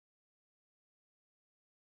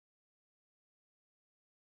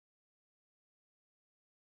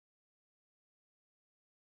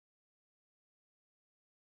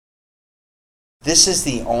This is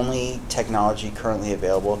the only technology currently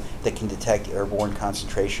available that can detect airborne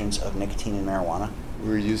concentrations of nicotine in marijuana.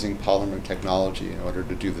 We're using polymer technology in order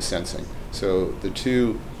to do the sensing. So the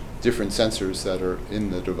two different sensors that are in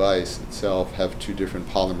the device itself have two different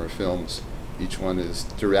polymer films. Each one is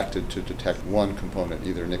directed to detect one component,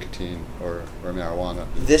 either nicotine or marijuana.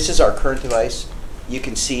 This is our current device. You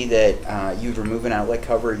can see that you'd remove an outlet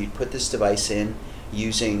cover, you'd put this device in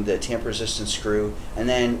using the tamper-resistant screw, and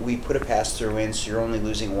then we put a pass-through in, so you're only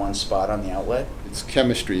losing one spot on the outlet. It's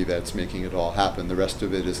chemistry that's making it all happen. The rest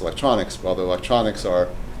of it is electronics. While the electronics are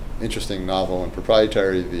interesting, novel, and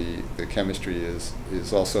proprietary, the chemistry is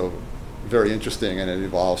also very interesting, and it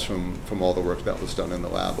evolves from all the work that was done in the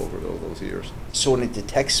lab over those years. So when it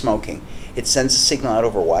detects smoking, it sends a signal out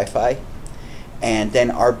over Wi-Fi, and then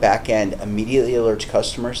our back end immediately alerts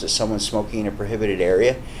customers that someone's smoking in a prohibited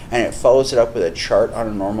area, and it follows it up with a chart on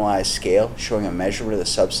a normalized scale showing a measurement of the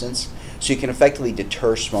substance, so you can effectively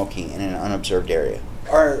deter smoking in an unobserved area.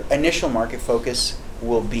 Our initial market focus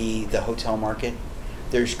will be the hotel market.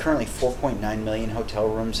 There's currently 4.9 million hotel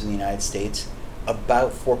rooms in the United States.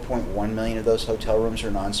 About 4.1 million of those hotel rooms are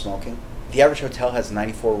non-smoking. The average hotel has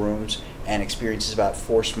 94 rooms and experiences about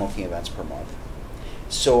 4 smoking events per month.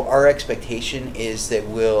 So our expectation is that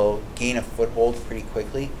we'll gain a foothold pretty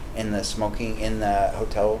quickly in the smoking in the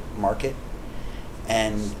hotel market,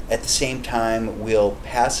 and at the same time we'll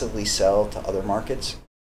passively sell to other markets.